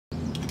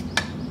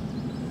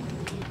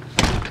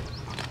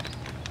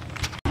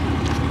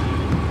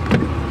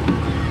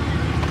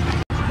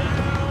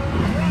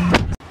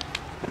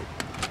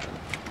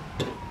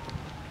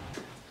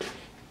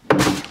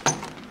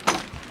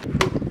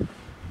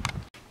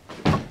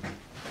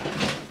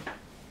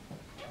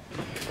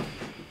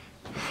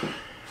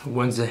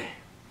Wednesday.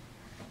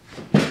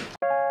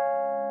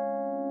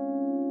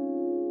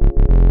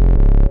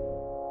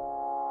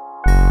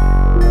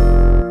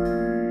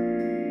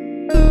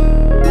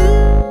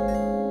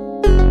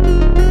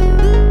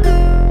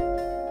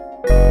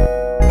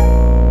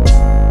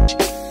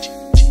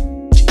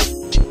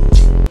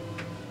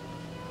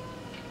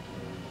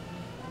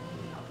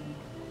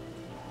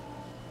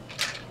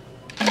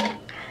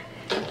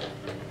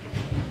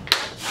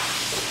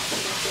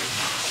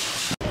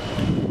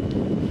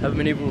 Haven't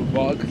been able to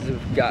vlog because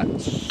I've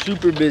got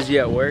super busy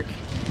at work,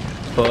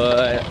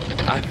 but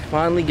I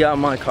finally got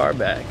my car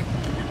back.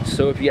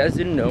 So if you guys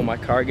didn't know, my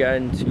car got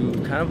into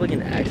kind of like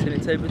an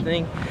accident type of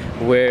thing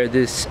where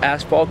this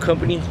asphalt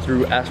company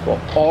threw asphalt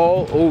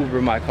all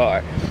over my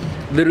car.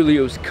 Literally,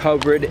 it was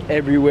covered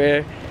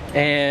everywhere,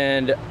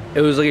 and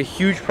it was like a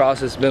huge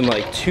process. It's been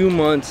like 2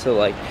 months to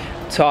like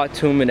talk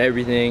to him and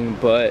everything,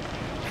 but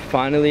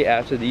finally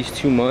after these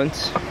 2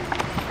 months,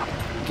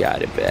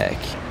 got it back.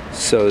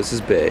 So this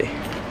is Bay.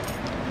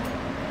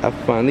 I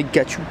finally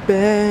got you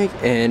back,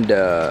 and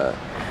the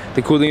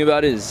cool thing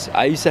about it is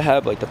I used to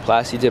have like the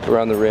plastic dip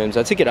around the rims.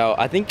 I took it out.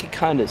 I think it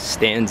kind of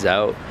stands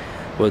out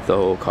with the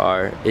whole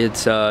car.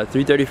 It's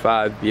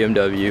 335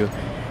 BMW.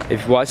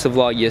 If you watched the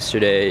vlog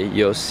yesterday,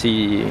 you'll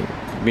see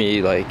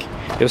me like,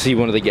 you'll see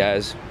one of the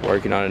guys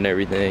working on it and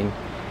everything.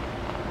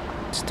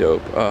 It's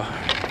dope. Oh,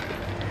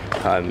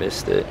 I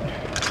missed it.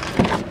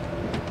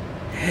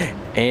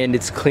 And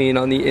it's clean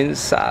on the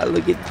inside.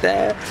 Look at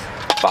that.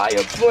 Fire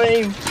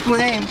flame,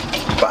 flame,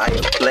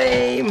 fire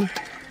flame.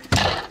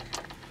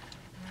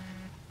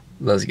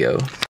 Let's go.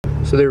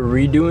 So they're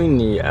redoing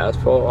the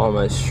asphalt on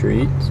my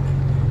street,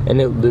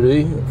 and it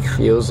literally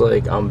feels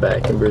like I'm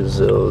back in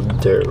Brazil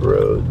dirt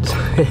roads.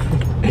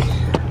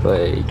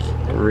 Like,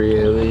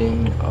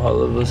 really?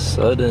 All of a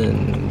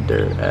sudden,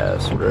 dirt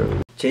ass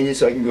road. Change it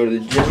so I can go to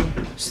the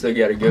gym. Still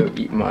gotta go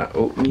eat my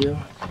oatmeal.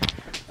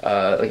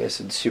 Like I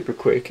said, super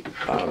quick.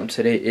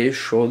 Today is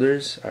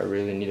shoulders. I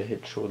really need to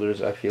hit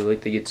shoulders. I feel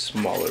like they get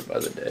smaller by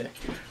the day.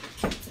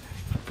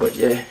 But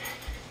yeah.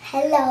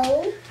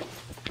 Hello.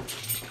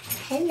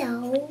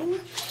 Hello.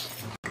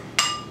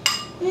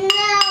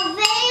 Não,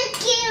 vem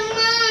aqui,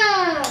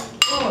 mãe.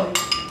 Oi.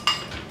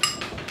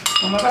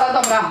 Vamos pra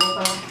ela dobrar a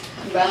roupa.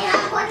 Tem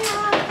água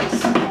não.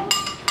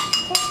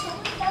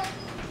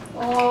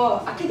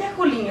 Oh, aqui tem a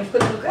colinha, ficou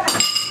no lugar?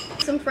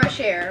 Some fresh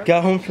air.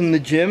 Got home from the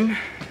gym.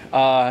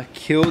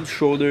 Killed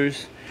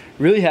shoulders.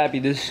 Really happy.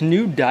 This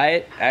new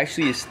diet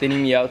actually is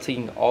thinning me out,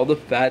 taking all the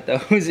fat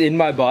that was in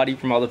my body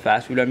from all the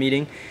fast food I'm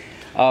eating.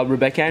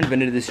 Rebecca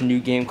invented this new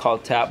game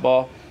called Tap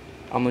Ball.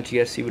 I'm gonna let you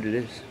guys see what it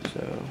is.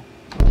 So.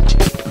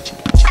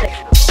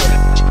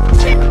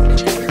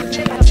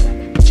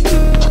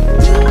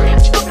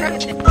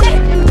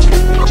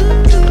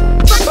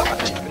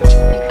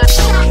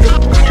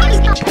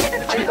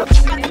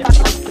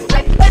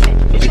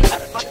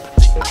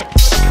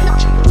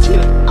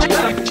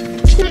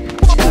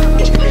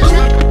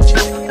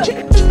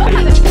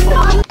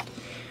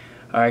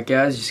 Alright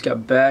guys, just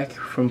got back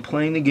from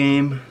playing the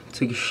game,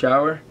 took a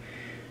shower,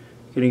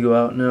 gonna go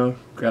out now,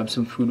 grab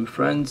some food with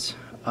friends.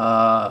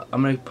 I'm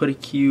gonna put a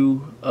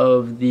cue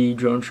of the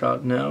drone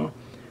shot now.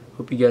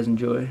 Hope you guys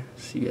enjoy.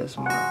 See you guys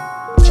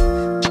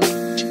tomorrow.